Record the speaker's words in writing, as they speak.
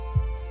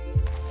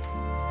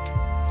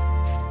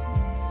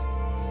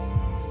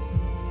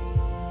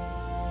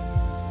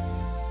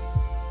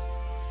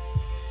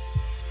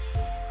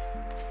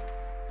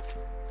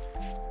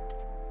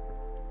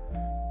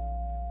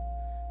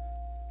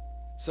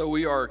So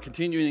we are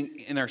continuing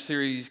in our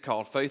series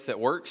called Faith That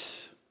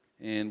Works,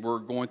 and we're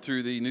going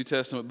through the New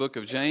Testament book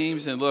of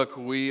James. And look,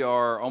 we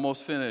are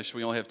almost finished.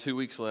 We only have 2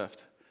 weeks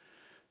left.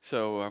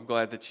 So I'm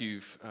glad that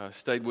you've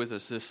stayed with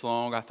us this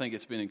long. I think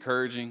it's been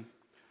encouraging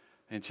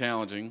and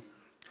challenging.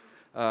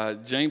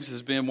 James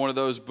has been one of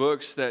those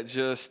books that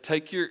just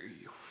take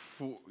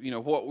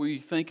what we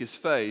think is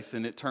faith,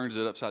 and it turns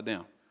it upside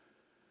down,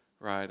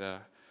 right?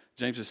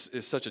 James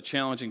is such a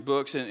challenging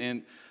book,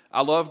 and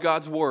I love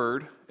God's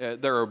Word.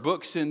 There are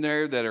books in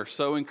there that are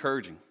so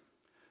encouraging.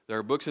 There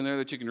are books in there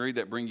that you can read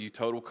that bring you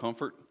total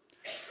comfort.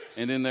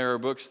 And then there are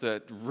books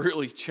that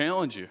really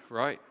challenge you,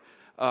 right?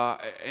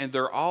 And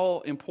they're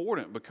all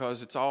important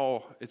because it's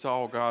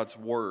all God's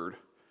Word.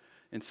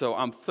 And so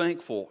I'm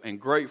thankful and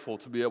grateful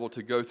to be able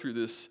to go through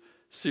this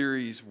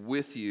series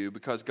with you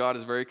because God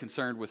is very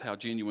concerned with how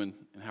genuine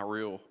and how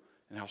real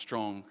and how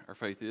strong our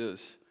faith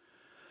is.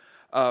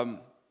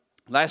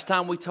 Last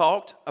time we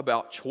talked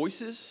about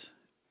choices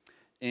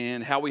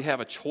and how we have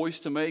a choice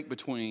to make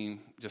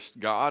between just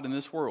God and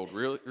this world.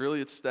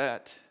 Really, it's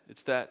that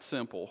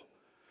simple.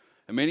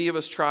 And many of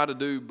us try to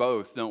do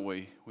both, don't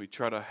we? We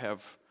try to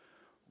have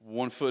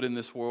one foot in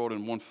this world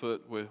and one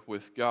foot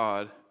with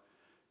God.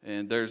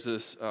 And there's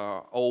this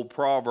old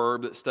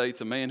proverb that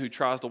states, a man who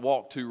tries to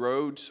walk 2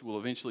 roads will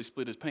eventually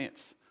split his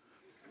pants.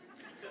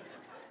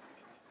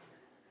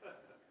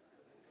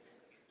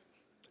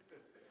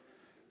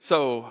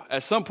 So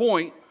at some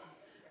point,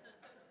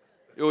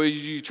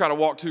 you try to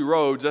walk 2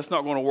 roads, that's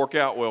not going to work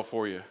out well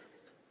for you.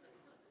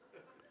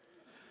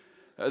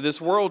 This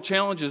world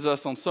challenges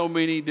us on so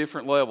many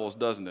different levels,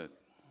 doesn't it?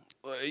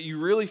 You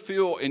really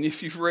feel, and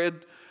if you've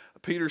read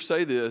Peter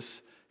say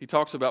this, he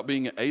talks about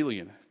being an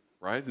alien,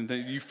 right? And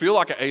you feel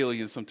like an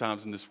alien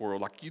sometimes in this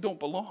world, like you don't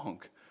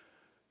belong.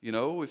 You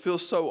know, it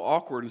feels so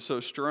awkward and so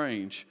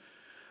strange.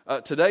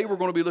 Today we're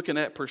going to be looking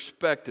at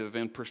perspective,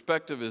 and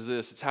perspective is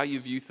this: it's how you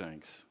view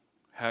things,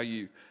 how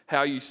you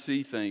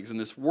see things, and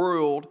this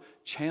world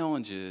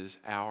challenges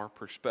our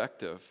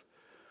perspective.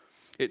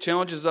 It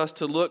challenges us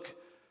to look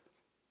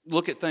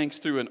at things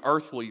through an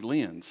earthly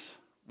lens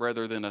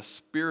rather than a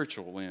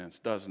spiritual lens,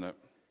 doesn't it?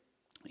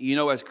 You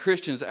know, as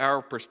Christians,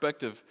 our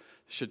perspective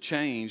should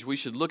change. We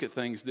should look at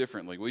things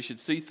differently. We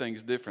should see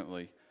things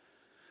differently.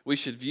 We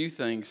should view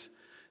things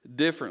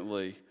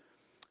differently.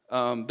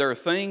 There are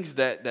things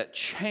that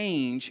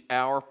change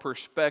our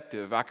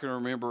perspective. I can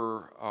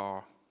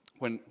remember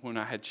when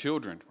I had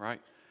children,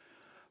 right?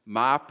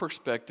 My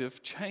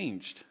perspective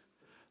changed.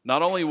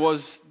 Not only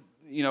was,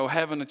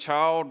 having a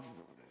child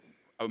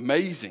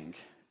amazing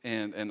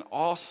and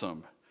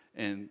awesome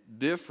and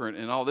different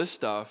and all this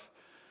stuff,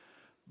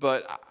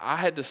 but I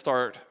had to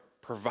start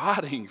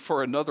providing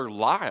for another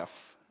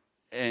life.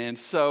 And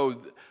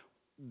so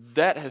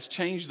that has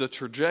changed the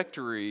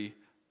trajectory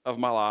of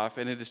my life,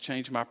 and it has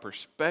changed my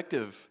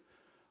perspective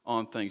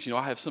on things.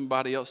 I have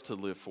somebody else to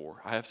live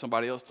for. I have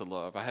somebody else to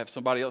love. I have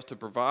somebody else to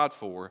provide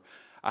for.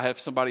 I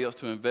have somebody else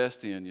to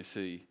invest in, you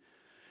see.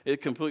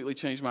 It completely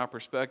changed my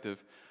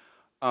perspective.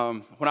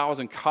 When I was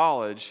in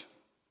college,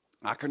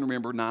 I can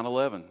remember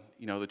 9/11,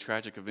 the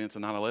tragic events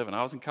of 9/11.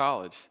 I was in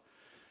college.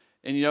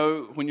 And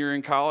when you're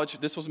in college,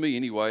 this was me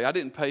anyway, I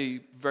didn't pay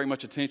very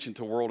much attention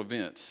to world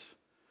events.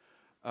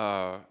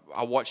 I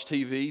watched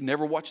TV,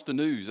 never watched the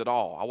news at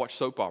all. I watched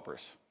soap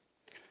operas.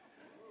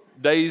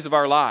 Days of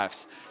Our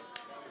Lives.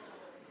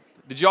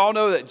 Did y'all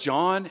know that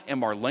John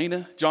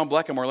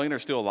Black and Marlena are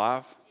still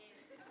alive?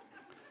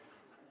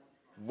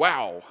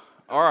 Wow.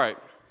 All right.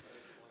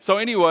 So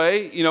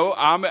anyway,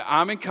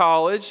 I'm in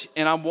college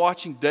and I'm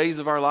watching Days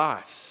of Our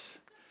Lives.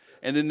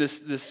 And then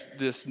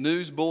this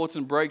news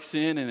bulletin breaks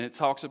in and it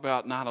talks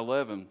about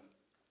 9/11.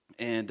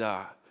 And,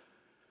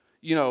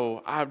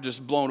 I'm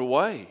just blown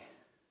away.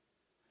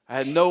 I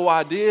had no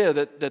idea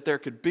that there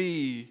could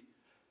be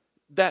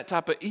that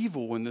type of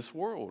evil in this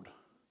world.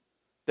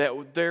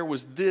 That there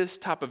was this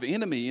type of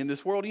enemy in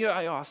this world.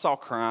 I saw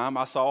crime.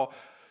 I saw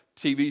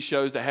TV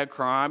shows that had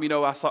crime.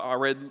 I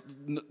read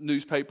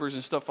newspapers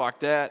and stuff like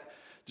that.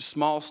 Just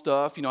small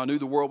stuff. I knew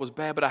the world was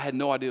bad, but I had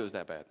no idea it was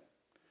that bad.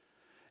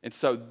 And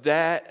so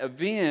that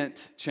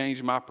event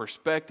changed my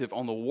perspective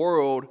on the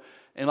world.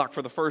 And like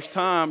for the first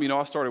time,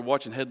 I started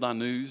watching headline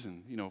news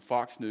and,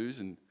 Fox News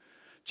and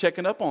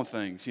checking up on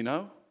things,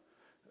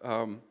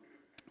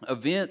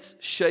 Events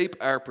shape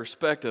our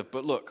perspective.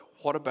 But look,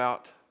 what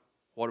about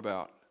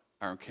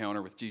our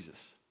encounter with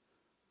Jesus?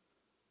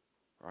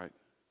 Right?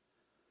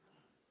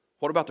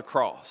 What about the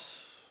cross?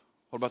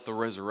 What about the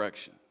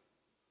resurrection?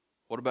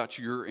 What about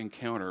your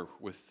encounter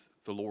with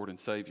the Lord and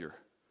Savior?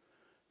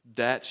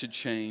 That should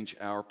change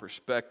our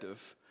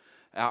perspective.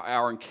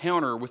 Our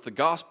encounter with the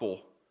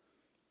gospel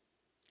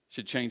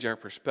should change our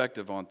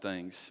perspective on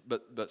things.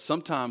 But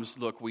sometimes,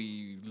 look,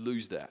 we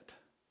lose that.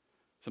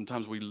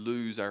 Sometimes we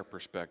lose our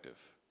perspective.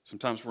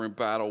 Sometimes we're in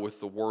battle with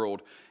the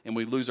world and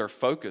we lose our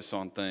focus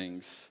on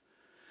things.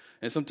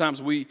 And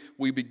sometimes we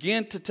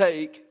begin to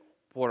take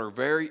what are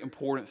very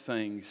important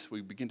things,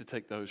 we begin to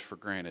take those for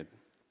granted.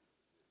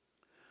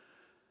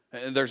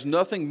 And there's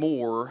nothing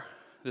more,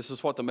 this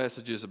is what the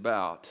message is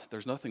about,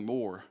 there's nothing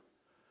more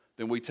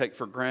than we take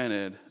for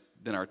granted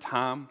than our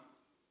time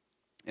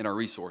and our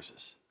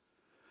resources.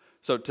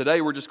 So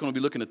today we're just going to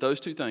be looking at those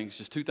two things,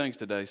 just two things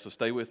today, so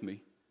stay with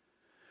me.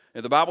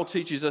 And the Bible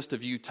teaches us to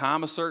view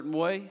time a certain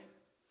way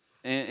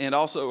and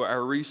also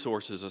our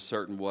resources a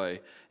certain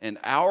way. And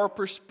our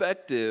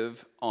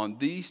perspective on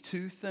these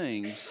two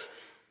things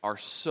are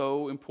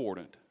so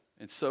important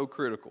and so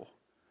critical.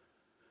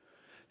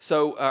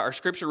 So our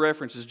scripture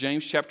reference is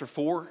James chapter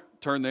 4.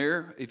 Turn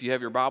there. If you have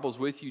your Bibles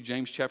with you,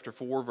 James chapter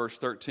 4, verse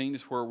 13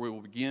 is where we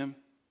will begin.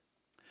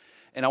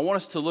 And I want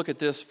us to look at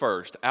this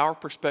first, our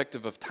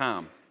perspective of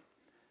time.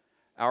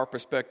 Our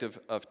perspective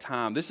of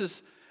time. This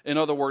is, in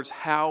other words,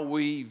 how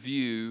we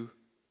view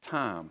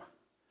time.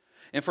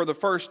 And for the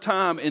first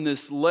time in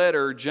this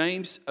letter,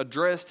 James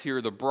addressed here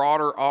the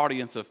broader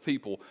audience of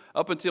people.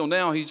 Up until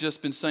now, he's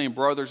just been saying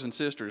brothers and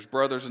sisters.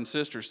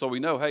 So we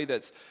know, hey,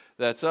 that's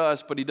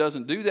us, but he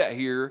doesn't do that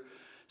here.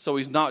 So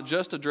he's not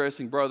just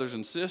addressing brothers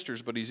and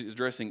sisters, but he's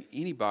addressing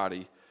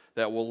anybody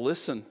that will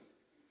listen.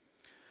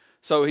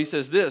 So he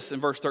says this in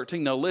verse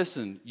 13, now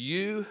listen,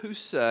 you who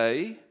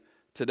say,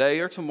 today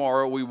or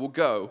tomorrow we will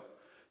go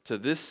to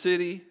this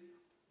city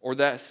or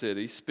that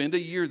city, spend a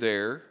year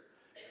there,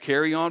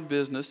 carry on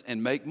business,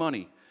 and make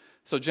money.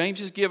 So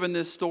James is giving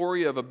this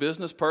story of a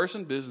business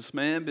person,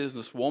 businessman,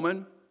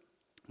 businesswoman,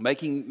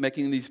 making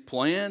these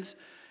plans.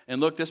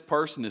 And look, this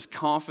person is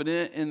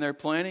confident in their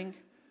planning,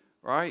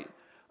 right?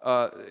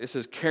 It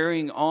says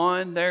carrying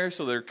on there,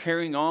 so they're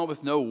carrying on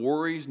with no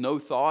worries, no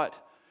thought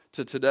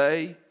to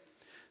today.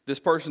 This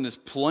person is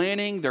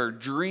planning, they're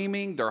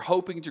dreaming, they're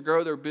hoping to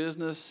grow their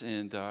business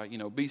and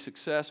be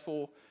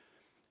successful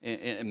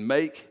and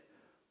make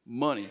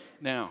money.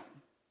 Now,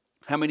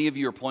 how many of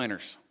you are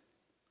planners?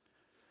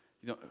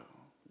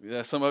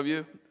 Yeah, some of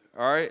you.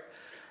 All right.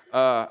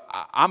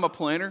 I'm a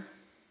planner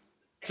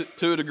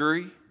to a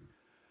degree.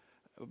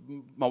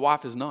 My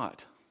wife is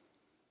not.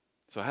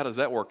 So how does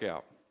that work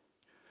out?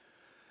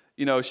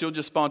 She'll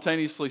just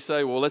spontaneously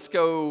say, well, let's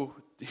go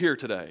here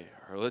today,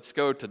 or let's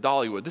go to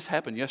Dollywood. This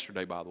happened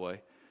yesterday, by the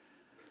way.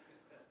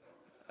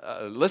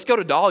 Let's go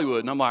to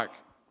Dollywood. And I'm like,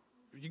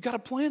 you got to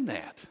plan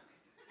that.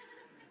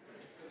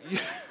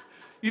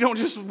 You don't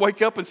just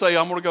wake up and say,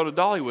 I'm going to go to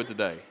Dollywood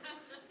today.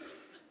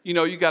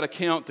 You got to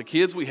count the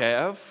kids we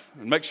have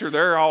and make sure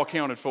they're all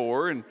accounted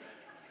for. And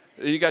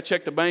you got to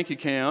check the bank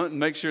account and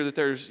make sure that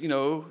there's,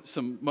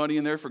 some money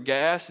in there for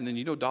gas. And then,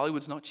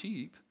 Dollywood's not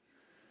cheap.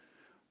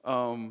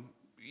 And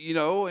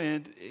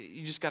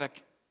you just got to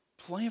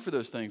plan for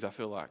those things, I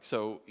feel like.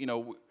 So,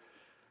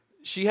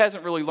 she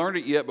hasn't really learned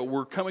it yet, but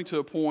we're coming to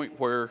a point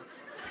where...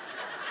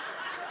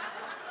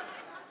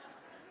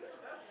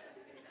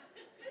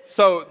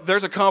 So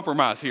there's a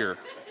compromise here.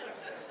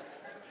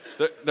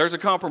 There's a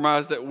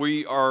compromise that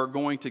we are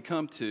going to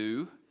come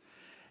to.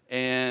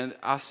 And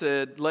I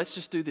said, let's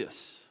just do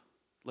this.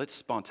 Let's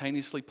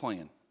spontaneously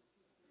plan.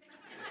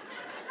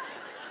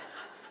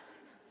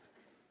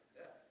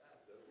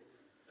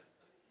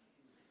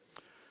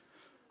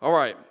 All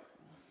right.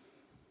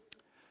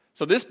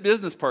 So this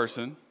business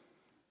person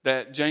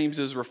that James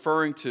is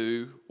referring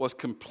to was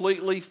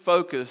completely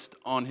focused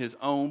on his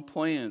own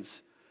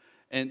plans.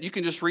 And you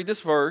can just read this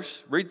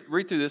verse, read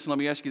through this, and let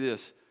me ask you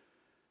this.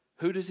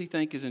 Who does he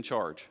think is in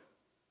charge?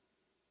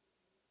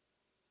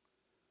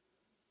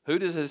 Who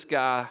does this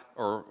guy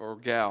or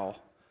gal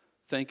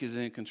think is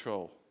in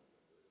control?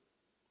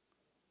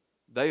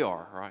 They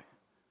are, right?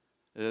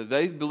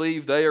 They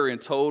believe they are in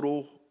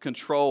total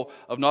control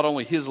of not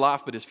only his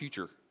life, but his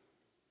future.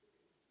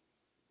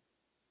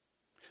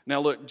 Now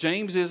look,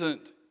 James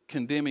isn't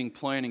condemning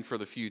planning for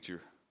the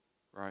future,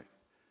 right?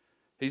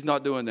 He's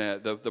not doing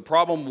that. The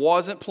problem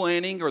wasn't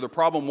planning, or the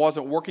problem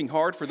wasn't working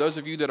hard. For those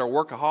of you that are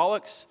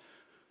workaholics,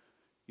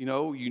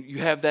 you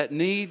have that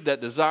need,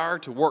 that desire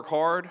to work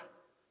hard.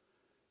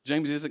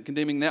 James isn't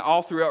condemning that.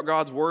 All throughout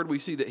God's Word, we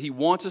see that He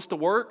wants us to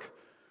work.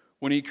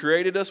 When He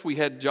created us, we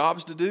had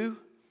jobs to do.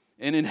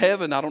 And in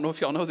heaven, I don't know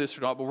if y'all know this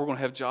or not, but we're going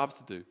to have jobs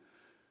to do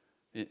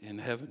in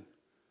heaven.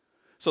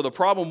 So the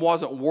problem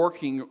wasn't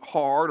working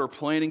hard or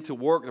planning to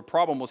work. The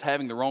problem was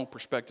having the wrong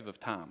perspective of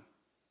time.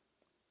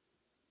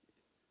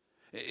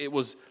 It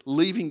was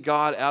leaving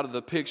God out of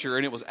the picture,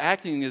 and it was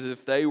acting as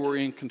if they were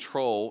in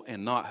control,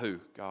 and not who?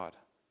 God.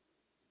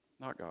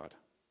 Not God.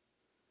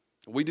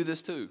 We do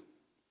this too.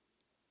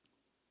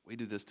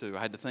 I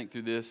had to think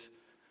through this.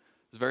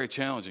 It's very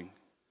challenging.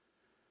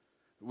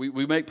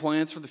 We make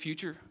plans for the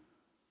future.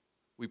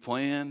 We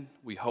plan,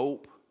 we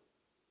hope,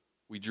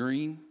 we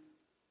dream.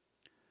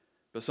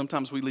 But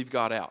sometimes we leave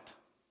God out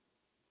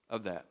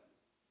of that.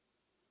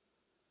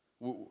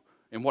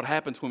 And what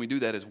happens when we do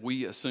that is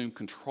we assume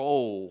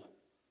control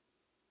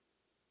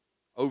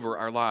over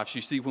our lives.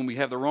 You see, when we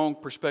have the wrong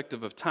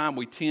perspective of time,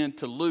 we tend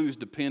to lose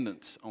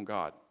dependence on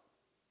God.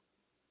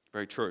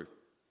 Very true.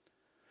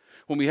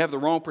 When we have the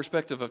wrong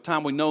perspective of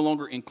time, we no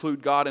longer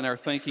include God in our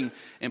thinking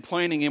and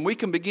planning, and we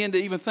can begin to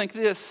even think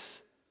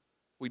this: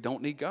 we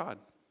don't need God.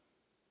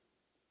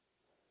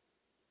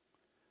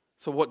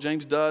 So what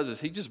James does is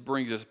he just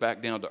brings us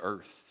back down to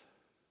earth.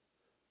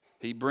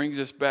 He brings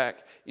us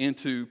back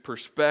into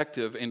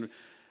perspective, and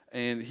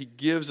And he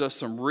gives us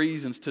some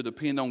reasons to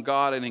depend on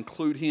God and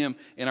include him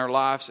in our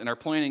lives and our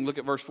planning. Look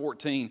at verse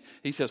 14.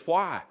 He says,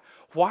 why?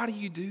 Why do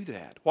you do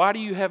that? Why do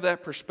you have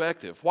that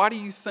perspective? Why do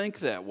you think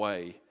that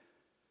way?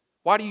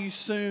 Why do you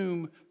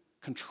assume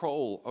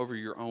control over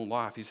your own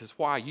life? He says,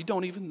 why? You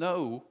don't even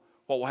know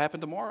what will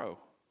happen tomorrow.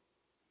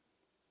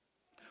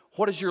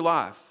 What is your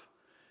life?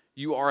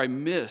 You are a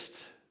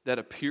mist that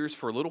appears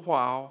for a little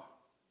while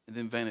and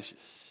then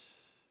vanishes.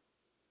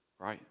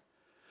 Right?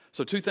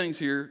 So two things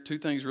here, two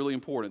things really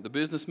important. The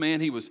businessman,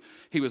 he was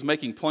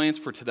making plans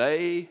for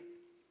today,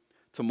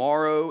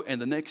 tomorrow, and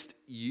the next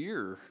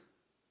year,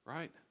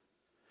 right?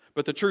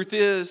 But the truth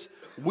is,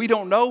 we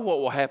don't know what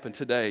will happen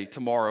today,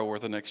 tomorrow, or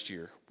the next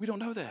year. We don't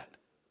know that.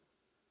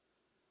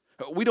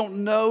 We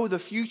don't know the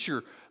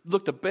future.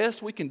 Look, the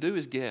best we can do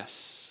is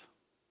guess.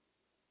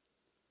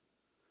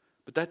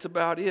 But that's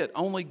about it.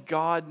 Only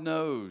God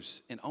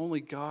knows, and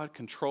only God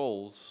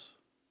controls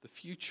the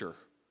future.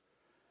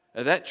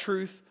 And that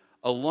truth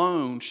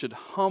alone should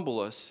humble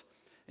us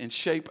and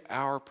shape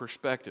our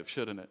perspective,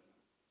 shouldn't it?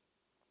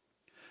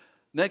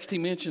 Next, he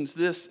mentions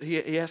this.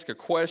 He asks a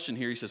question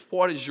here. He says,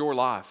 what is your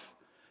life?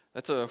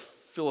 That's a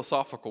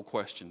philosophical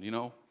question, you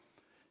know.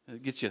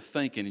 It gets you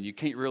thinking, and you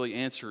can't really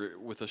answer it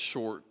with a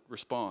short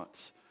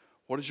response.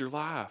 What is your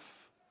life?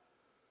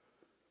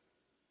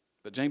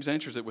 But James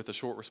answers it with a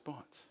short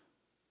response.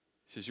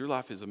 He says, your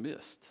life is a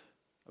mist.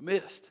 A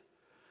mist.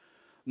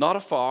 Not a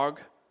fog,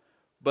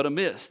 but a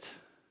mist.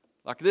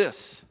 Like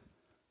this.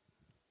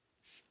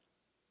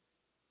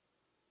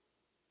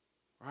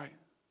 Right?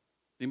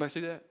 Anybody see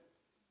that?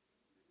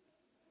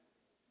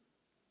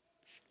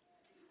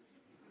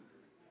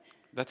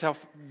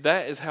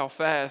 That is how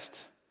fast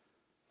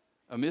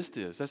a mist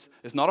is.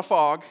 It's not a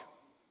fog,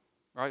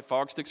 right?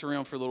 Fog sticks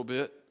around for a little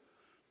bit.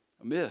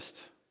 A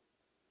mist.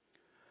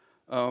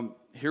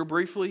 Here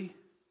briefly,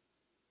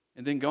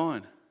 and then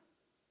gone.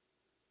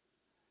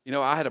 You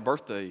know, I had a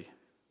birthday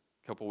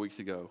a couple weeks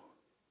ago,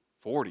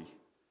 40.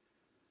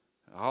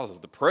 I was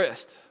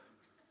depressed.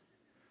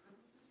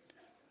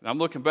 And I'm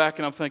looking back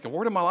and I'm thinking,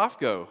 where did my life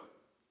go?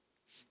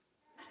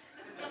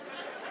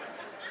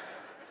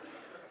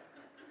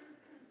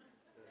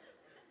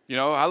 You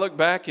know, I look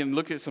back and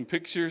look at some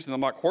pictures and I'm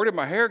like, where did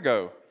my hair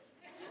go?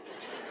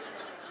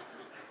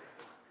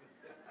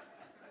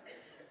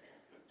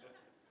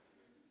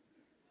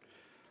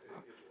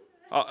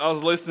 I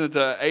was listening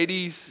to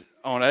 80s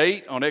on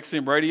 8 on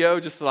XM radio,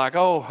 just like,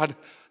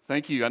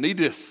 thank you. I need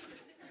this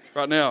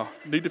right now.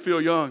 I need to feel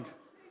young.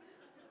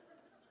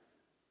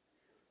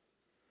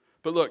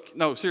 But look,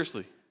 no,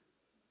 seriously,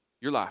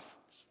 your life,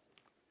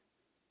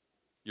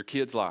 your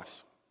kids'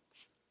 lives,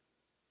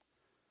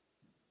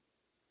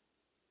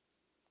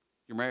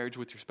 your marriage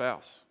with your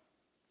spouse,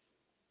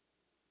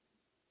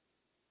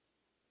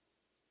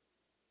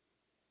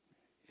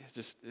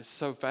 it's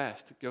so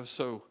fast. It goes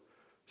so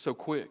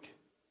quick.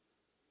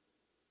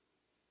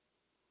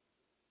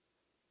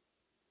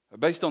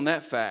 Based on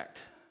that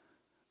fact,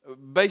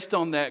 based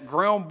on that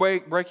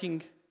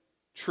groundbreaking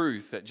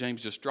truth that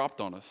James just dropped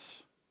on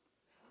us,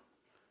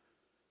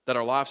 that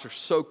our lives are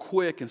so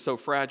quick and so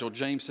fragile,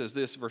 James says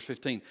this, verse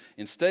 15,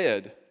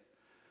 instead,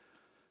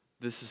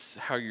 this is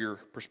how your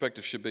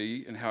perspective should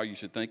be and how you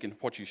should think and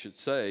what you should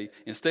say.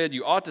 Instead,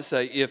 you ought to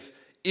say, if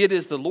it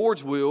is the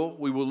Lord's will,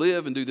 we will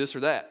live and do this or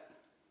that.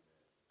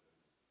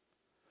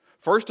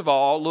 First of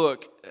all,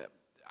 look,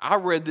 I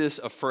read this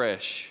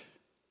afresh,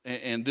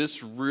 and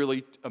this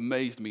really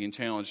amazed me and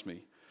challenged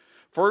me.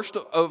 First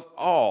of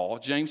all,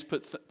 James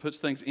puts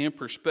things in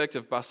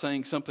perspective by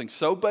saying something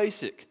so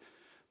basic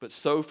but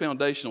so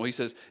foundational. He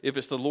says, if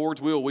it's the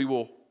Lord's will, we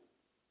will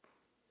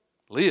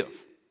live.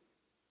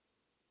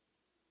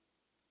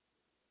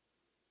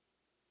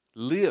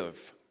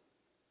 Live.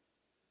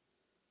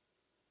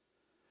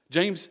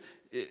 James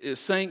is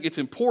saying it's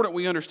important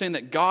we understand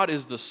that God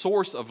is the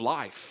source of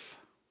life.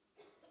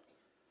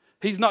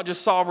 He's not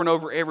just sovereign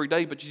over every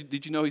day, but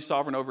did you know He's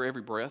sovereign over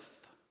every breath?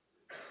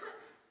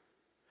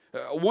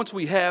 Once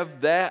we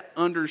have that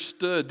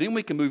understood, then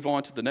we can move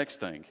on to the next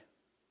thing,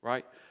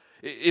 right?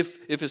 If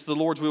it's the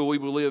Lord's will, we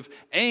will live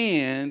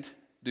and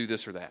do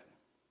this or that.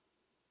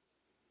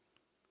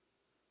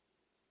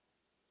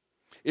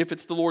 If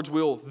it's the Lord's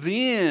will,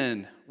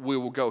 then we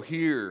will go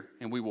here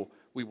and we will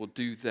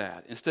do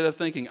that. Instead of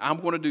thinking,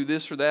 I'm going to do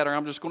this or that, or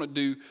I'm just going to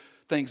do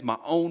things my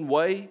own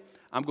way,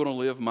 I'm going to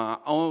live my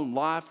own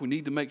life. We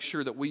need to make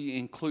sure that we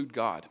include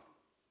God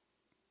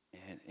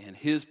and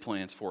His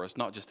plans for us,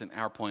 not just in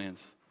our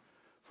plans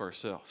for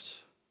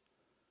ourselves.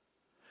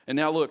 And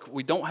now look,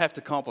 we don't have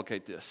to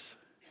complicate this.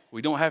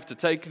 We don't have to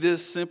take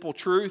this simple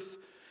truth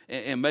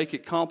and make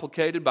it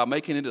complicated by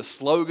making it a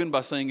slogan,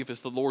 by saying if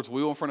it's the Lord's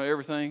will in front of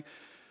everything.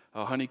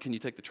 Oh, honey, can you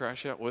take the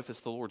trash out? Well, if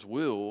it's the Lord's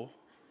will,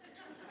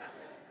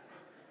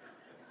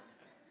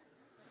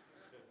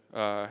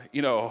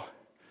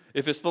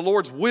 if it's the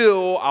Lord's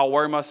will, I'll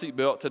wear my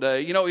seatbelt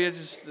today. You know,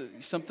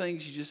 some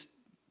things you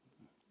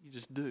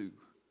just do.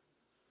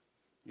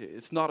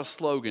 It's not a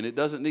slogan. It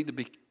doesn't need to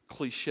be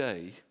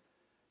cliche.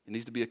 It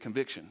needs to be a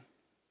conviction.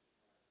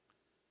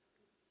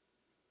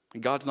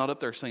 And God's not up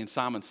there saying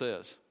Simon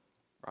says,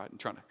 right? And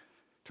trying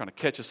to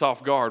catch us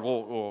off guard.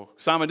 Well,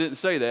 Simon didn't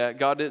say that.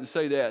 God didn't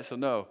say that, so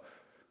no.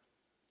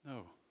 No.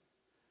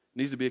 It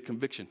needs to be a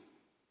conviction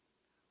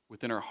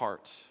within our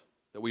hearts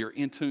that we are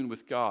in tune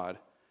with God,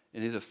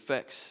 and it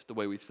affects the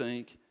way we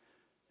think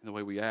and the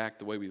way we act,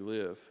 the way we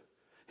live.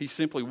 He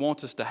simply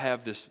wants us to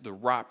have the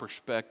right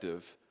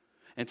perspective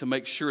and to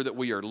make sure that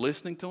we are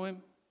listening to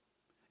Him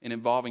and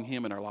involving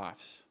Him in our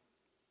lives.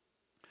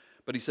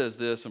 But he says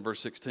this in verse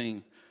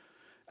 16,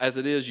 "As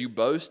it is, you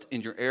boast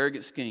in your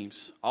arrogant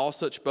schemes. All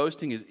such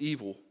boasting is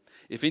evil.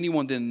 If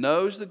anyone then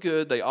knows the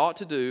good they ought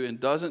to do and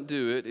doesn't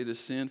do it, it is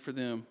sin for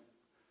them."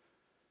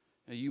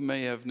 Now, you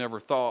may have never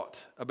thought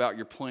about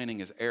your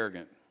planning as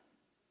arrogant.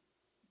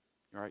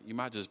 Right? You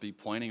might just be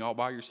planning all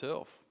by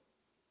yourself.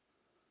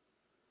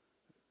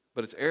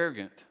 But it's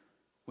arrogant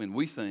when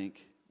we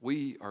think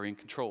we are in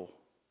control.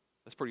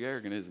 That's pretty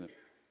arrogant, isn't it?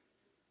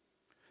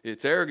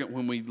 It's arrogant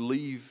when we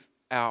leave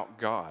out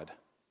God.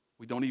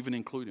 We don't even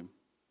include Him.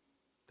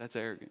 That's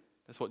arrogant.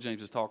 That's what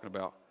James is talking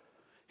about.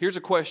 Here's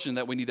a question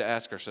that we need to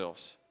ask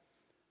ourselves.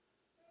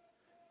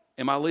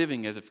 Am I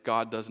living as if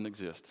God doesn't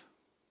exist?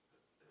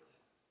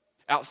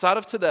 Outside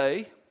of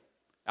today,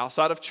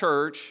 outside of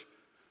church,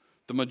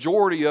 the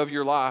majority of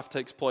your life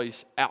takes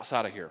place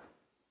outside of here.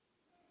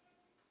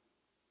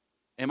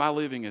 Am I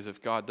living as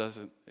if God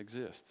doesn't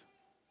exist?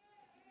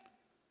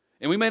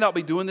 And we may not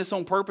be doing this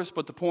on purpose,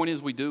 but the point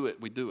is we do it.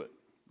 We do it,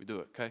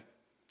 okay?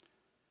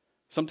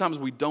 Sometimes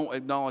we don't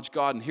acknowledge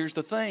God, and here's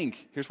the thing.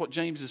 Here's what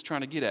James is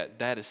trying to get at.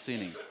 That is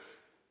sinning.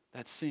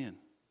 That's sin.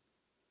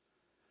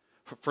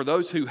 For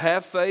those who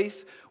have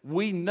faith,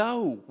 we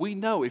know,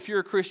 if you're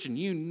a Christian,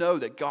 you know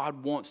that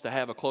God wants to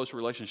have a close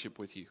relationship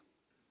with you.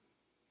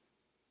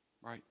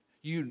 Right?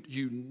 You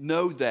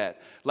know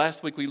that.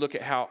 Last week we looked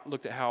at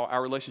how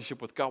our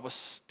relationship with God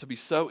was to be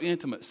so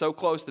intimate, so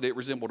close that it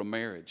resembled a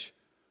marriage.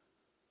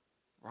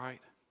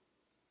 Right?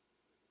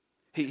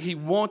 He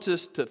wants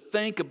us to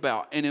think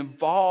about and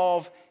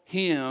involve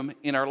Him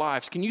in our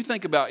lives. Can you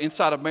think about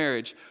inside of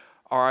marriage,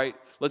 all right,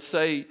 let's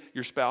say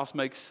your spouse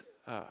makes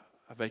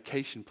a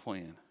vacation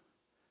plan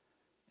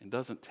and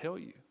doesn't tell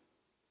you.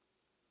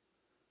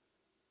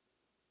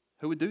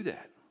 Who would do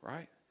that,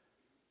 right?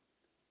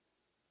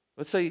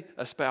 Let's say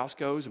a spouse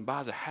goes and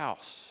buys a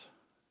house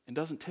and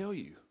doesn't tell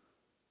you.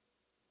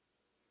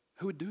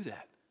 Who would do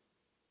that?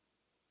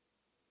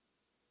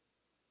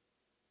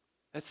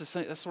 That's the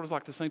same. That's sort of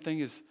like the same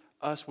thing as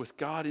us with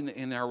God,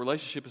 and our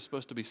relationship is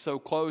supposed to be so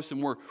close,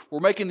 and we're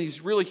making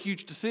these really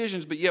huge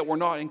decisions, but yet we're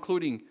not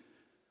including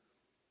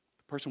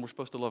the person we're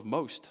supposed to love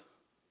most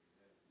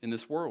in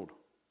this world.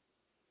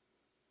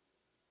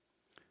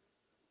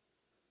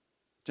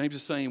 James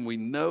is saying we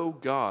know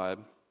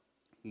God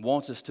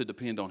wants us to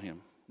depend on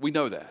Him. We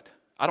know that.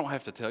 I don't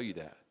have to tell you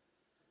that.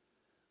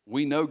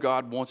 We know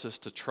God wants us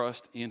to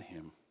trust in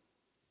Him.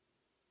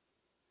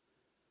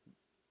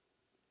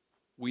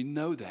 We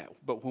know that.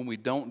 But when we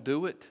don't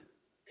do it,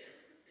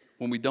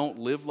 when we don't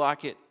live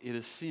like it, it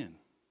is sin.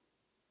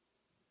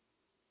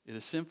 It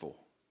is sinful.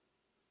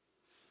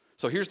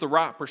 So here's the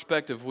right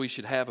perspective we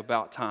should have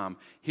about time.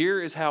 Here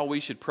is how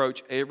we should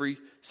approach every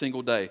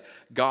single day.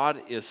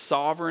 God is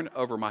sovereign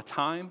over my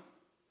time,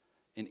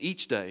 and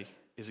each day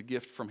is a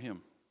gift from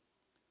Him.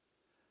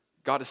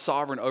 God is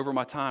sovereign over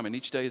my time, and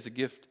each day is a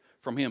gift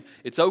from Him.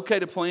 It's okay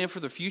to plan for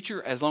the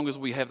future as long as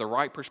we have the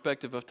right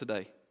perspective of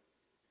today.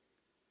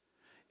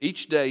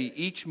 Each day,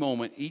 each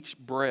moment, each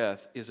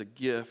breath is a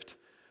gift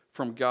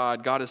from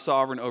God. God is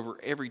sovereign over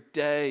every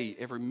day,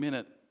 every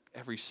minute,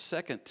 every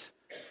second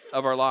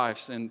of our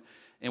lives. And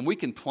we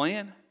can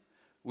plan,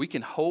 we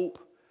can hope,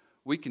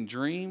 we can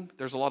dream.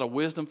 There's a lot of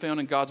wisdom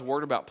found in God's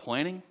Word about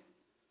planning.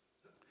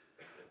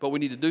 But we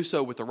need to do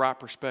so with the right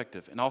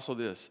perspective. And also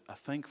this, a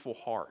thankful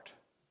heart.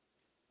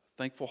 A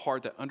thankful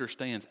heart that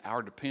understands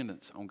our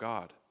dependence on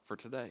God for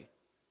today.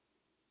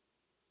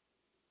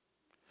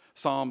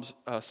 Psalm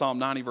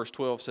 90 verse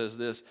 12 says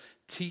this,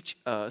 "Teach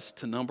us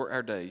to number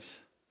our days,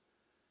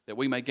 that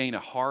we may gain a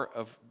heart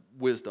of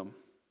wisdom."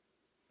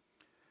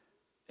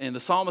 And the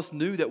psalmist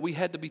knew that we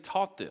had to be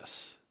taught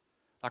this.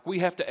 Like we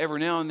have to every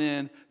now and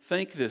then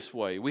think this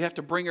way. We have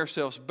to bring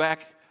ourselves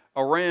back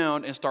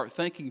around and start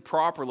thinking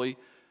properly,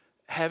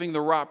 having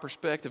the right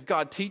perspective.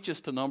 God, teach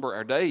us to number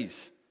our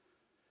days.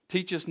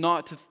 Teach us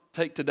not to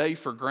take today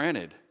for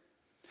granted.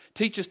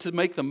 Teach us to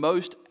make the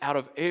most out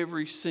of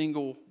every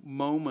single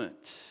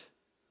moment.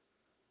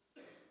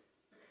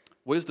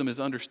 Wisdom is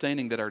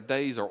understanding that our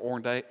days are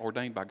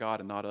ordained by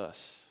God and not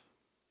us.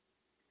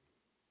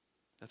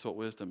 That's what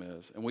wisdom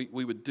is. And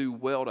we would do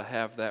well to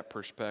have that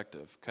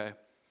perspective, okay?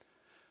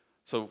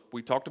 So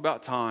we talked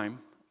about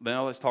time.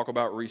 Now let's talk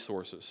about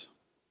resources.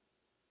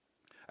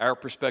 Our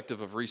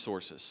perspective of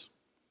resources.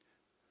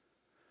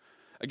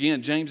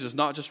 Again, James is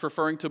not just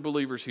referring to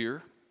believers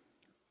here,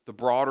 the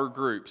broader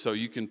group. So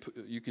you can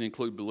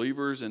include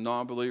believers and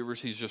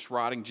non-believers. He's just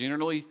writing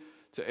generally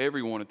to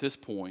everyone at this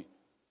point.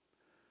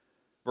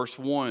 Verse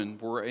 1,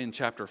 we're in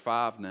chapter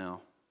 5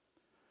 now.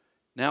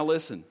 "Now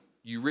listen,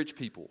 you rich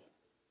people,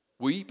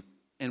 weep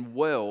and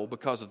well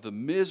because of the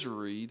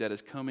misery that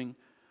is coming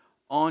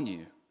on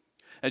you.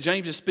 Now,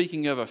 James is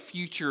speaking of a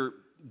future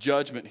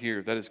judgment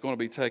here that is going to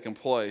be taking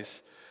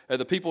place.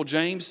 The people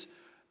James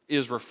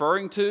is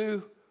referring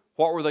to,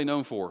 what were they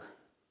known for?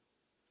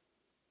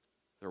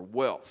 Their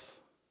wealth,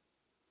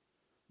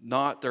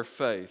 not their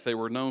faith. They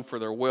were known for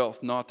their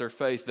wealth, not their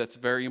faith. That's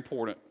very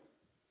important.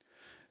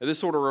 And this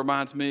sort of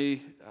reminds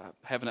me,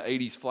 having an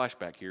 80s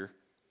flashback here,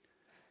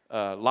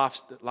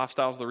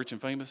 Lifestyles of the Rich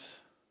and Famous.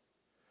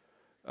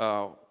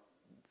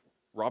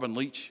 Robin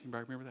Leach,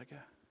 anybody remember that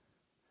guy?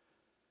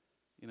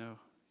 You know,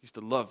 used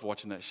to love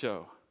watching that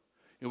show.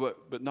 You know,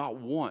 but not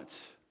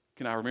once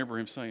can I remember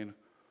him saying,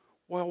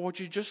 well, would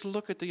you just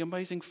look at the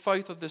amazing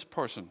faith of this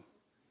person?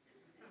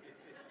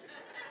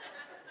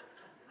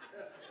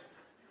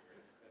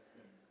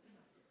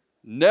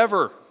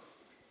 Never.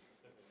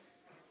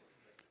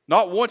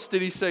 Not once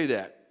did he say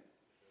that.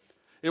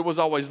 It was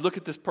always, look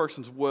at this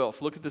person's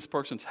wealth, look at this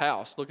person's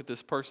house, look at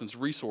this person's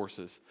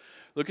resources,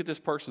 look at this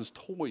person's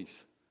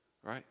toys,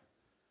 right?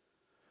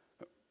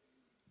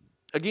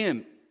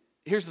 Again,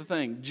 here's the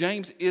thing.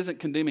 James isn't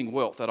condemning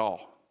wealth at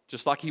all.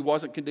 Just like he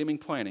wasn't condemning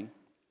planning,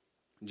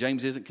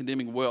 James isn't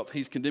condemning wealth.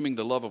 He's condemning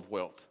the love of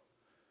wealth,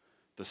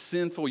 the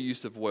sinful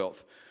use of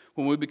wealth.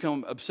 When we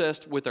become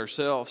obsessed with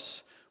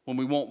ourselves, when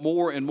we want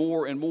more and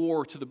more and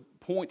more to the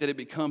point that it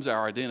becomes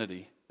our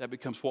identity, that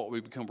becomes what we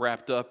become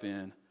wrapped up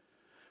in.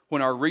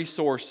 When our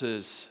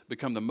resources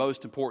become the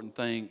most important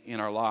thing in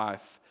our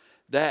life,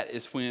 that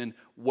is when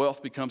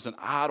wealth becomes an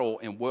idol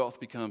and wealth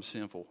becomes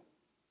sinful.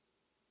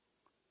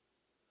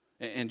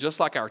 And just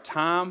like our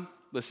time,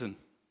 listen,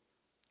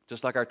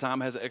 just like our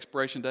time has an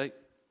expiration date,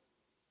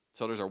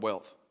 so does our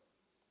wealth.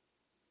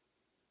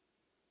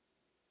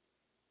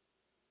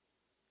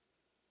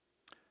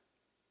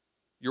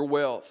 Your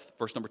wealth,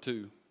 verse number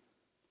 2,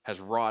 has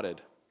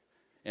rotted,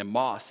 and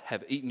moths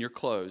have eaten your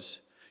clothes.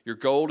 Your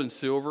gold and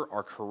silver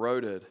are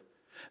corroded.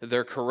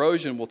 Their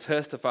corrosion will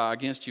testify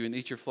against you and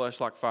eat your flesh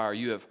like fire.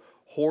 You have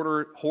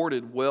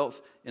hoarded wealth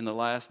in the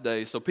last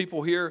days. So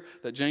people here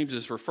that James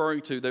is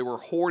referring to, they were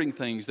hoarding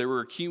things. They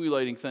were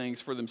accumulating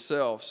things for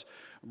themselves,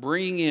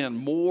 bringing in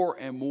more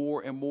and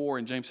more and more.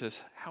 And James says,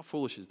 how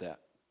foolish is that?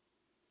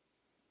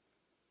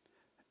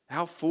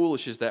 How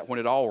foolish is that when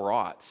it all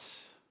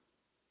rots,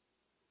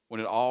 when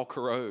it all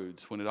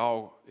corrodes, when it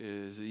all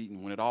is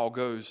eaten, when it all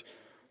goes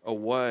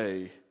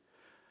away?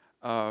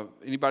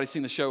 Anybody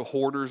seen the show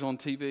Hoarders on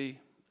TV?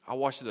 I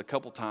watched it a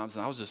couple times,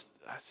 and I said,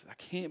 I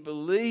can't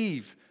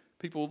believe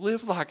people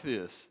live like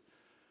this.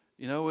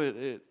 You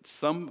know,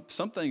 some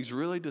things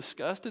really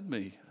disgusted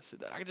me. I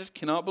said, I just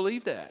cannot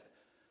believe that.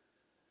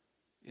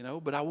 You know,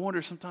 but I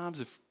wonder sometimes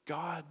if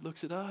God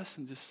looks at us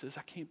and just says,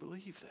 I can't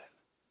believe that.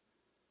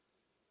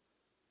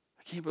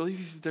 I can't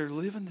believe they're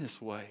living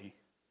this way.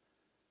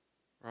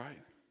 Right?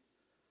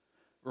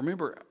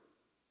 Remember,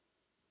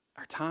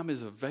 our time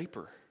is a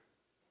vapor.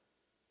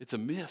 It's a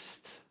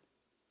mist.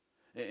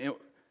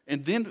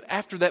 And then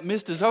after that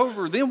mist is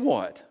over, then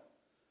what?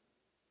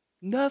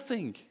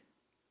 Nothing.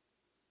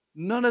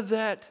 None of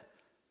that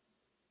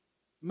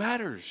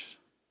matters.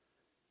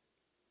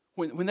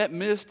 When that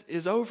mist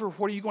is over,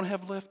 what are you going to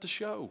have left to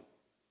show?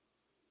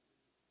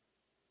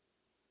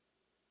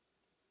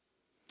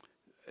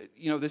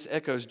 You know, this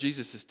echoes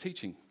Jesus'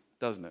 teaching,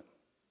 doesn't it?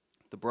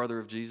 The brother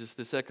of Jesus.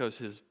 This echoes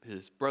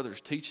his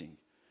brother's teaching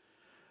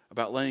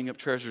about laying up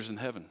treasures in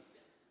heaven,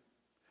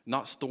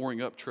 not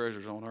storing up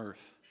treasures on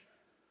earth.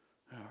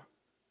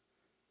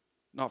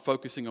 Not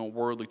focusing on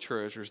worldly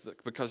treasures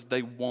because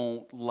they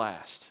won't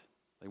last.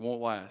 They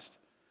won't last.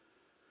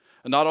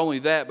 And not only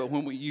that, but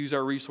when we use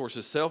our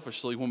resources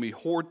selfishly, when we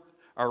hoard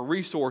our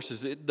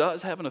resources, it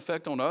does have an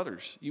effect on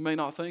others. You may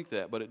not think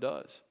that, but it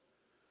does.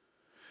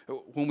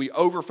 When we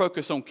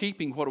over-focus on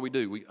keeping, what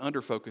do? We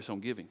under-focus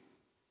on giving.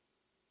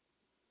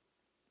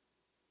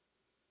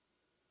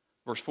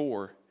 Verse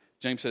 4,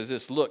 James says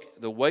this,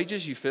 look, the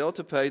wages you failed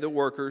to pay the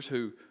workers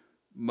who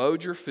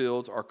mowed your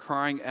fields are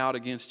crying out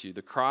against you.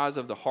 The cries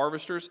of the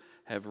harvesters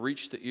have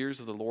reached the ears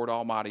of the Lord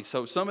Almighty.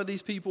 So some of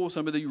these people,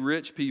 some of the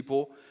rich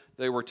people,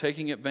 they were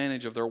taking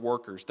advantage of their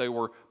workers. They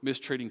were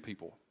mistreating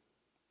people.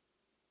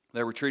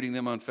 They were treating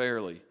them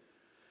unfairly.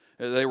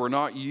 They were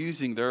not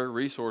using their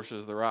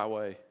resources the right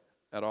way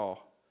at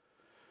all.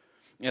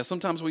 Yeah,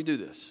 sometimes we do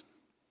this.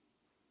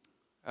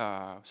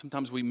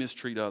 Sometimes we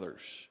mistreat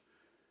others.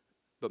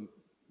 But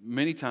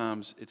many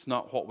times it's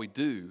not what we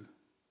do,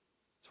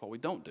 it's what we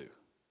don't do.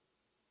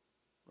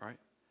 Right?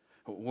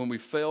 When we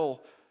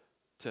fail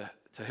to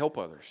help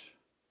others,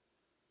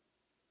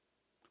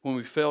 when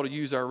we fail to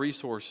use our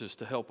resources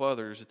to help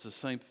others, it's the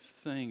same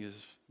thing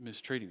as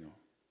mistreating them.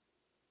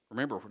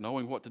 Remember,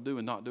 knowing what to do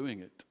and not doing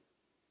it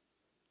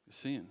is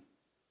sin.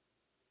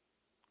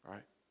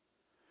 Right?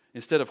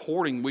 Instead of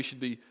hoarding, we should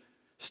be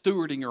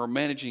stewarding or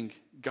managing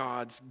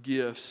God's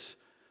gifts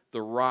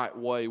the right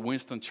way.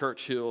 Winston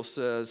Churchill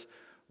says,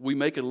 we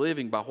make a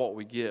living by what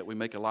we get. We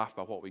make a life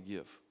by what we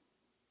give.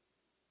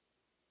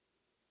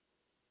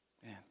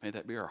 Man, may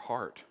that be our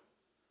heart.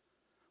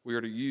 We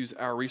are to use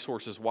our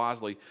resources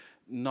wisely,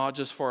 not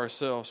just for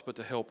ourselves, but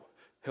to help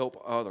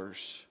help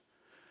others.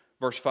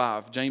 Verse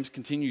 5, James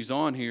continues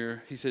on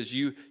here. He says,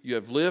 you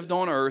have lived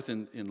on earth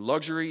in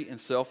luxury and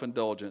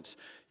self-indulgence.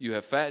 You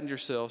have fattened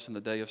yourselves in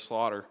the day of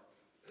slaughter.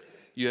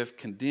 You have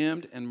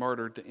condemned and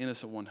murdered the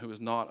innocent one who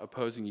is not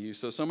opposing you.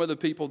 So some of the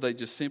people, they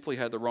just simply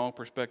had the wrong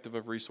perspective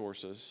of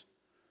resources.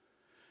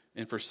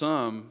 And for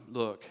some,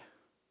 look,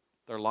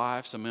 their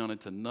lives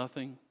amounted to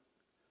nothing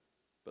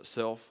but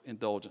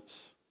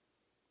self-indulgence.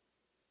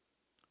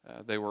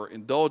 They were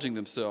indulging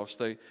themselves.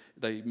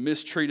 They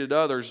mistreated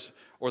others,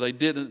 or they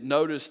didn't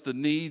notice the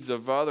needs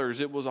of others.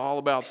 It was all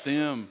about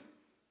them.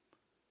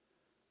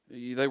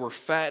 They were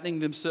fattening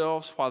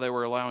themselves while they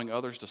were allowing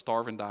others to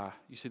starve and die.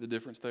 You see the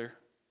difference there?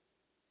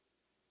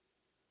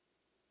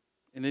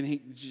 And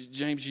then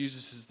James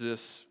uses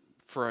this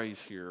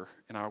phrase here,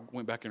 and I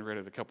went back and read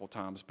it a couple of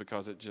times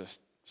because it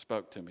just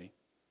spoke to me.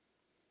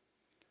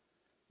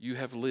 You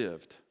have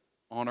lived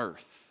on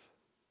earth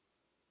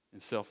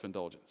in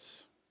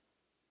self-indulgence.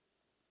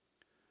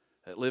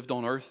 That lived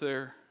on earth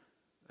there,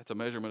 that's a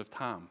measurement of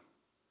time.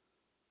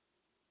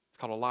 It's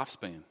called a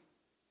lifespan,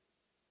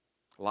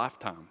 a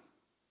lifetime.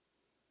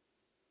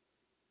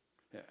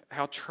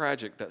 How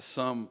tragic that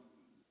some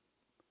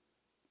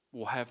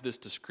will have this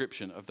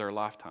description of their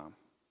lifetime.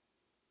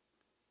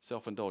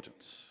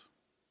 Self-indulgence.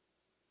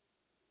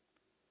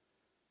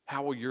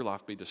 How will your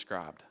life be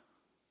described?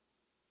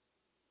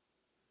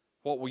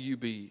 What will you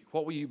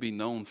be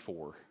known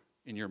for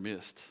in your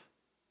midst?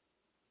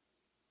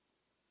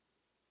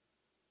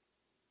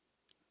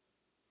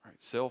 All right,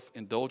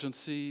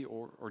 self-indulgency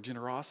or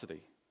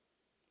generosity.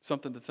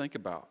 Something to think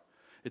about.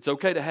 It's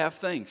okay to have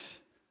things.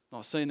 I'm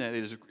not saying that.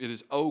 It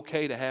is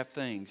okay to have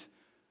things,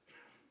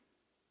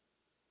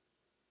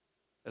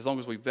 as long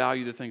as we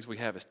value the things we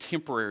have as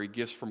temporary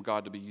gifts from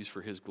God to be used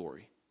for His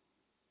glory.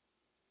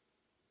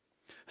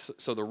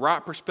 So the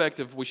right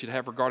perspective we should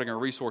have regarding our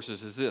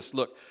resources is this.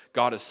 Look,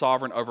 God is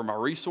sovereign over my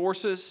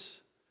resources,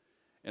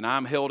 and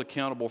I'm held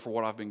accountable for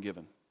what I've been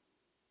given.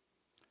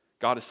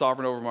 God is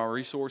sovereign over my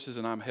resources,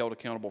 and I'm held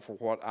accountable for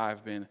what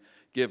I've been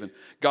given.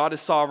 God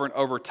is sovereign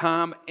over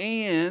time,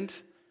 and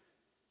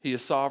He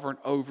is sovereign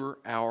over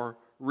our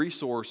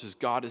resources.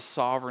 God is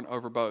sovereign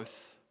over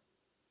both.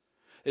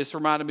 It's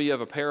reminded me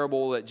of a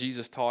parable that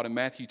Jesus taught in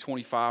Matthew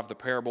 25, the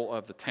parable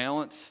of the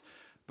talents.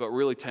 But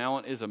really,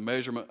 talent is a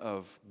measurement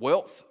of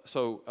wealth.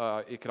 So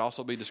it could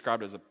also be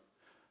described as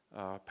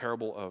a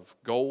parable of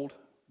gold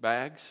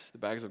bags, the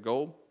bags of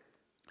gold.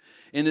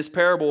 In this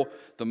parable,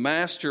 the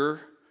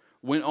master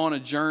went on a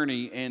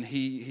journey, and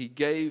he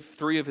gave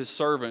 3 of his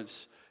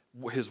servants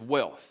his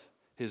wealth,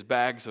 his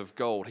bags of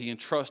gold. He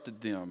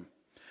entrusted them.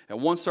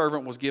 And one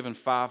servant was given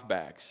 5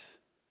 bags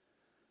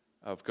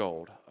of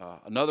gold.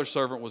 Another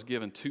servant was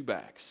given 2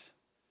 bags.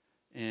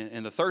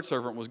 And the third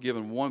servant was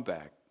given 1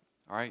 bag.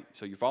 All right,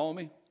 so you follow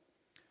me?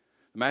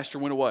 The master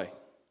went away,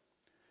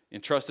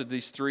 entrusted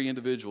these 3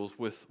 individuals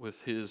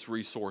with his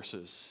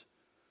resources.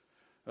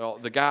 Well,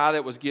 the guy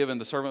that was given,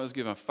 the servant that was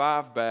given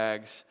 5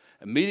 bags,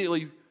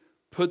 immediately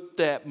put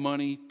that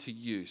money to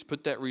use,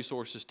 put that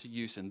resources to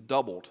use, and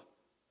doubled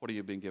what he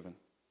had been given.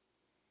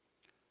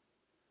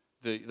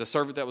 The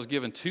servant that was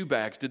given 2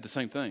 bags did the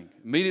same thing.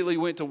 Immediately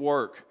went to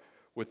work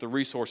with the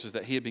resources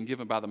that he had been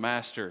given by the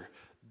master,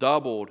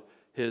 doubled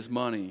his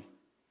money.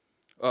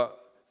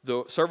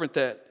 The servant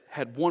that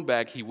had 1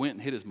 bag, he went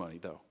and hid his money,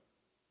 though.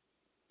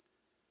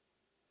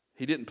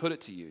 He didn't put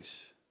it to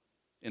use.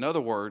 In other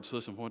words,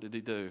 listen, what did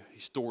he do?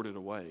 He stored it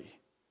away.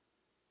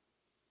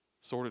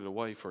 Stored it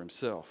away for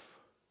himself.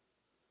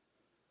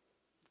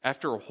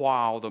 After a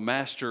while, the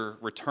master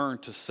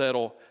returned to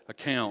settle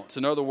accounts.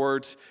 In other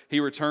words, he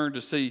returned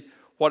to see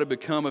what had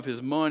become of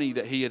his money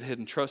that he had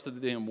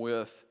entrusted him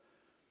with.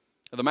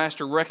 The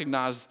master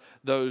recognized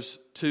those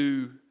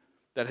 2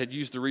 that had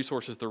used the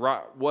resources the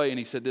right way, and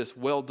he said this,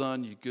 "Well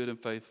done, you good and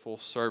faithful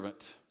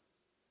servant.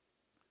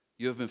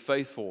 You have been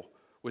faithful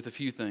with a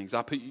few things.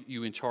 I put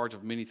you in charge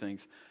of many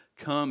things.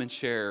 Come and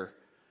share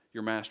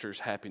your master's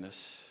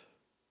happiness."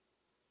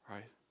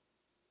 Right?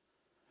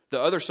 The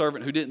other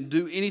servant who didn't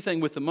do anything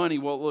with the money,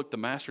 well, look, the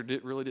master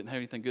really didn't have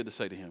anything good to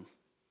say to him.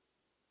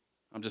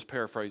 I'm just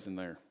paraphrasing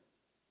there.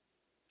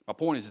 My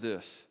point is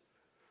this.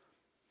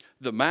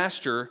 The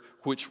master,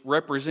 which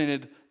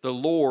represented the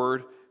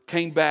Lord,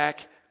 came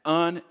back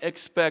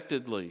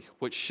unexpectedly,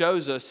 which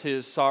shows us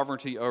His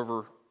sovereignty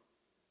over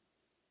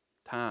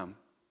time.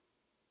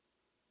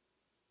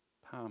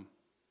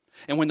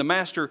 And when the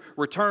master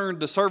returned,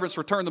 the servants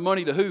returned the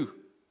money to who?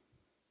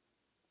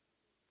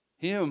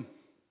 Him.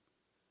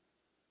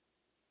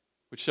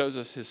 Which shows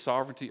us His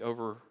sovereignty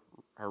over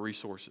our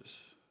resources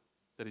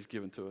that He's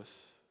given to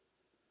us.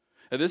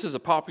 Now, this is a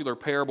popular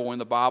parable in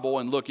the Bible,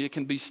 and look, it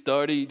can be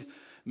studied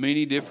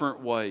many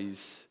different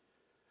ways.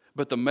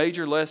 But the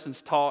major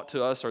lessons taught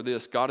to us are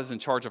this: God is in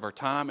charge of our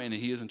time, and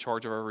He is in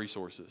charge of our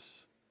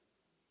resources.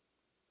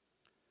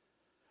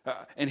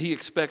 And He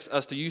expects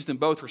us to use them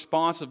both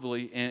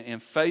responsibly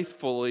and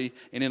faithfully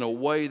and in a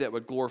way that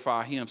would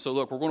glorify Him. So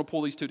look, we're going to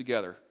pull these 2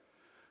 together.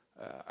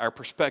 Our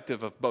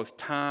perspective of both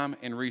time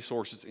and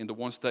resources into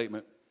one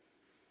statement.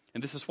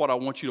 And this is what I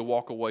want you to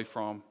walk away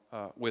from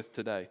with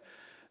today.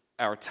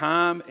 Our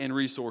time and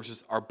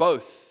resources are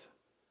both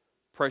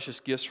precious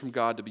gifts from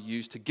God to be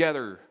used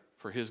together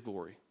for His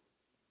glory.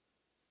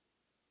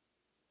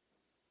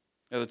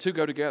 Now, the two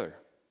go together.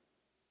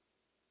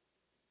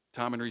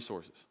 Time and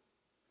resources.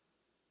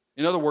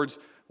 In other words,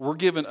 we're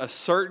given a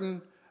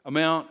certain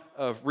amount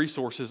of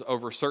resources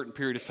over a certain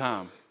period of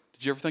time.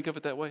 Did you ever think of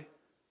it that way?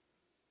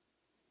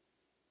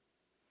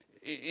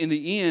 In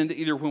the end,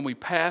 either when we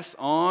pass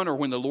on or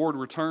when the Lord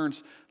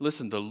returns,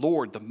 listen, the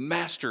Lord, the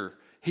Master,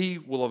 He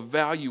will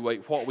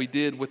evaluate what we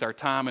did with our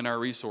time and our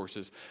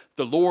resources.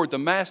 The Lord, the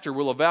Master,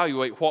 will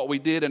evaluate what we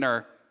did in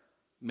our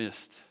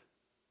midst.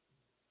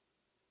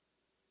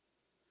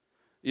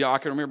 Yeah, I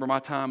can remember my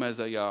time as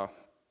a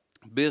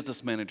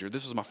business manager.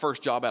 This was my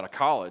first job out of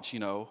college,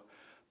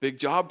 big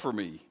job for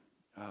me.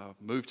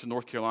 Moved to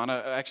North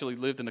Carolina. I actually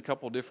lived in a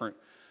couple of different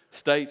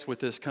states with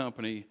this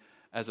company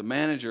as a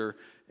manager.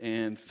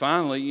 And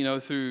finally,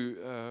 through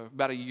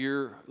about a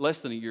year, less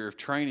than a year of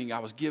training, I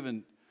was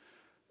given,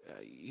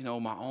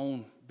 my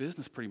own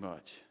business pretty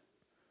much.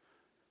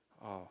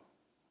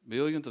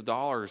 Millions of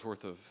dollars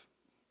worth of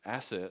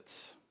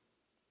assets.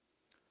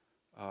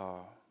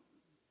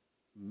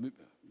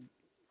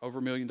 Over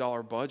 $1 million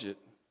budget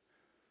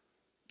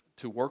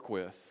to work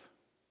with.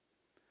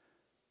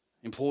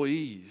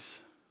 Employees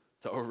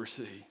to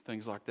oversee,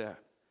 things like that.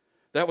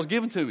 That was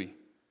given to me.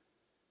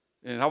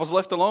 And I was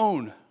left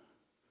alone,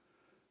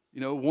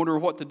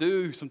 wondering what to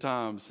do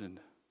sometimes. And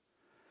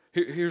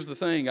here's the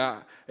thing.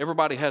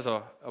 Everybody has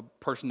a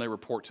person they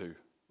report to,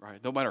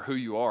 right? No matter who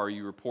you are,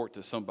 you report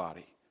to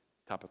somebody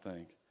type of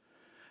thing.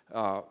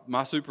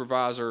 My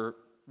supervisor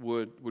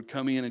would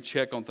come in and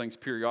check on things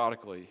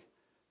periodically,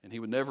 and he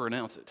would never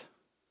announce it,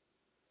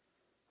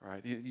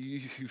 right?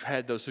 You've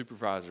had those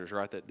supervisors,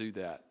 right, that do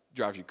that.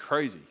 Drives you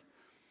crazy.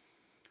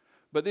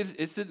 But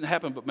it didn't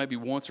happen but maybe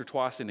once or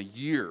twice in a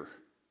year.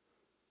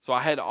 So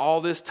I had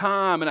all this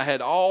time and I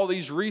had all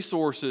these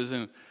resources,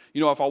 and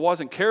if I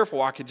wasn't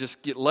careful, I could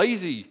just get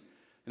lazy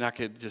and I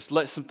could just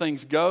let some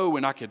things go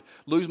and I could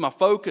lose my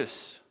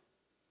focus.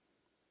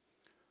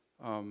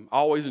 I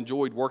always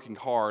enjoyed working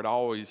hard. I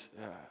always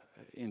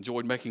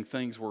enjoyed making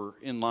things were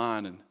in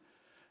line, and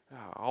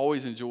I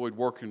always enjoyed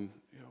working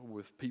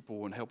with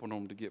people and helping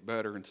them to get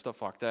better and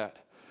stuff like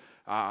that.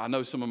 I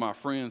know some of my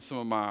friends, some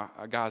of my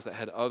guys that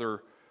had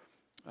other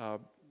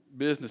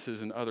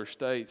businesses in other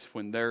states,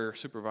 when their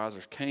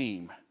supervisors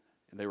came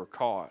and they were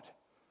caught,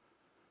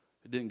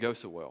 it didn't go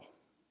so well.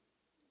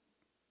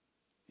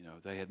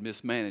 They had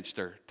mismanaged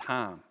their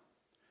time.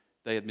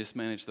 They had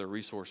mismanaged their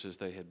resources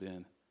they had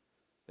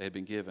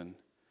been given.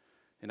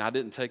 And I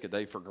didn't take a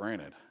day for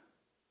granted.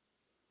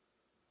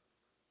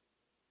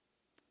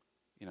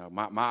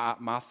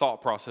 My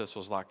thought process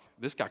was like,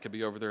 this guy could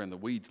be over there in the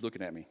weeds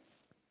looking at me.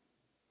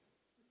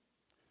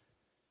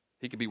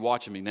 He could be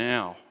watching me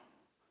now.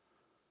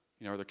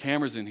 Are there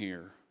cameras in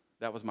here?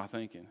 That was my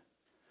thinking.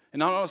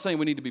 And I'm not saying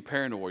we need to be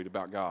paranoid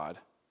about God.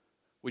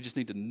 We just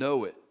need to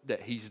know it,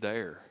 that He's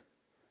there.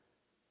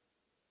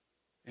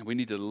 And we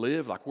need to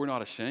live like we're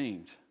not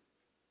ashamed.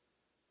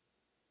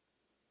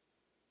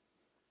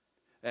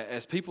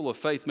 As people of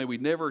faith, may we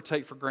never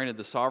take for granted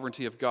the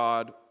sovereignty of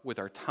God with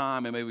our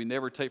time, and may we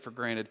never take for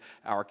granted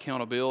our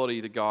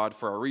accountability to God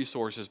for our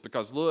resources,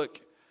 because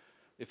look,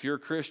 if you're a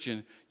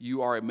Christian,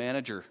 you are a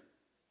manager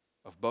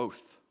of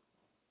both.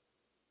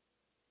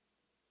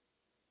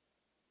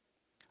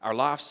 Our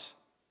lives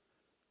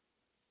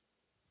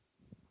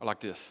are like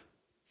this.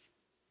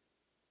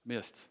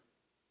 Missed.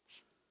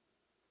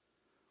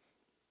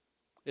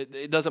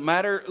 It doesn't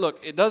matter. Look,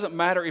 it doesn't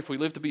matter if we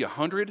live to be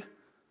 100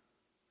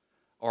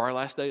 or our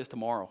last day is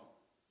tomorrow.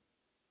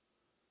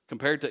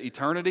 Compared to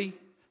eternity,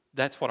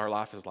 that's what our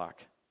life is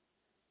like.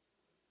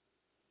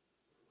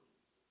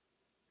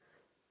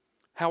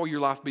 How will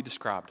your life be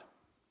described?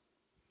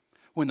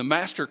 When the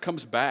Master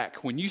comes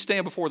back, when you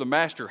stand before the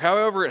Master,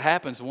 however it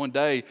happens one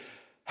day,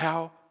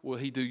 how will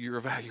He do your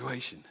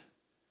evaluation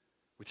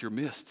with your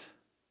missed?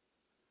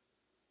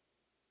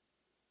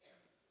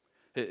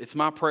 It's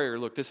my prayer.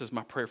 Look, this is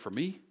my prayer for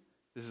me.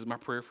 This is my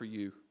prayer for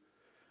you.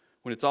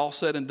 When it's all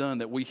said and done,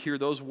 that we hear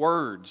those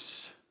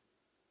words,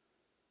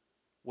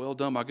 "Well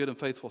done, my good and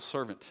faithful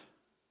servant.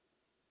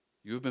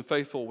 You have been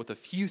faithful with a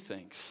few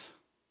things.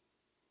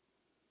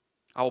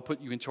 I will put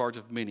you in charge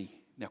of many.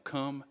 Now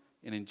come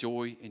and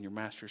enjoy in your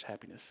Master's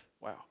happiness."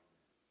 Wow.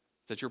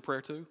 Is that your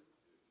prayer too?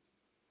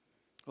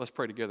 Let's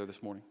pray together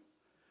this morning.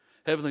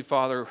 Heavenly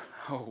Father,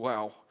 oh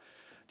wow.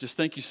 Just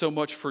thank you so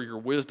much for your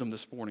wisdom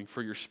this morning,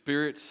 for your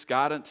Spirit's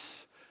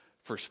guidance,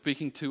 for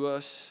speaking to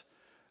us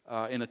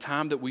in a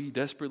time that we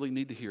desperately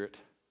need to hear it.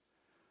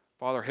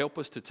 Father, help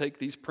us to take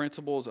these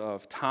principles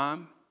of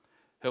time,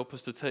 help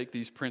us to take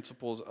these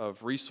principles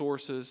of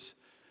resources,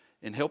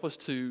 and help us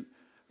to,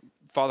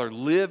 Father,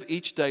 live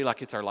each day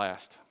like it's our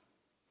last.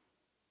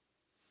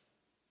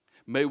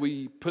 May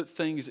we put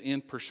things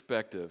in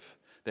perspective,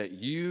 that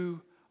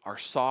you are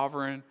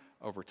sovereign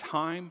over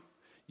time.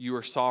 You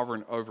are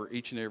sovereign over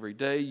each and every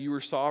day. You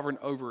are sovereign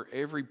over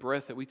every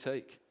breath that we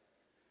take.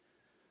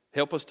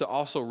 Help us to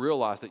also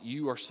realize that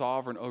you are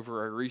sovereign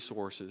over our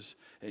resources,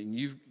 and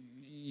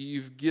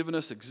you've given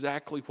us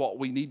exactly what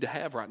we need to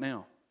have right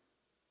now.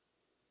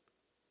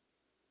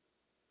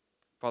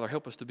 Father,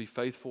 help us to be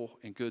faithful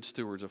and good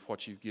stewards of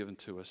what you've given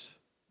to us.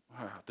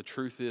 The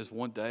truth is,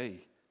 one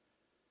day,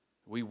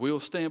 we will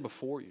stand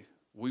before you.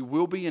 We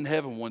will be in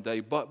heaven one day,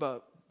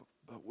 but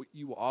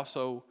you will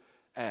also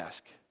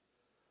ask,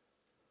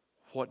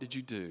 what did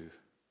you do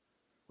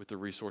with the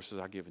resources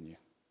I've given you?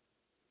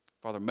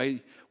 Father,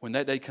 when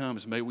that day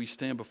comes, may we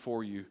stand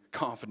before you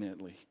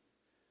confidently.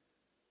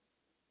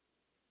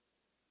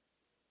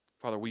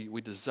 Father,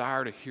 we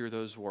desire to hear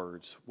those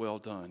words, well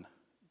done,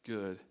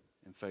 good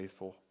and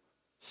faithful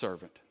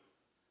servant.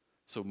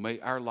 So may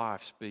our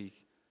lives be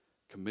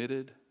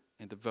committed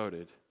and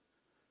devoted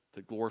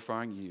to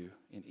glorifying you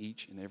in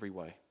each and every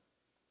way.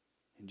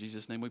 In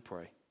Jesus' name we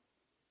pray.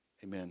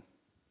 Amen.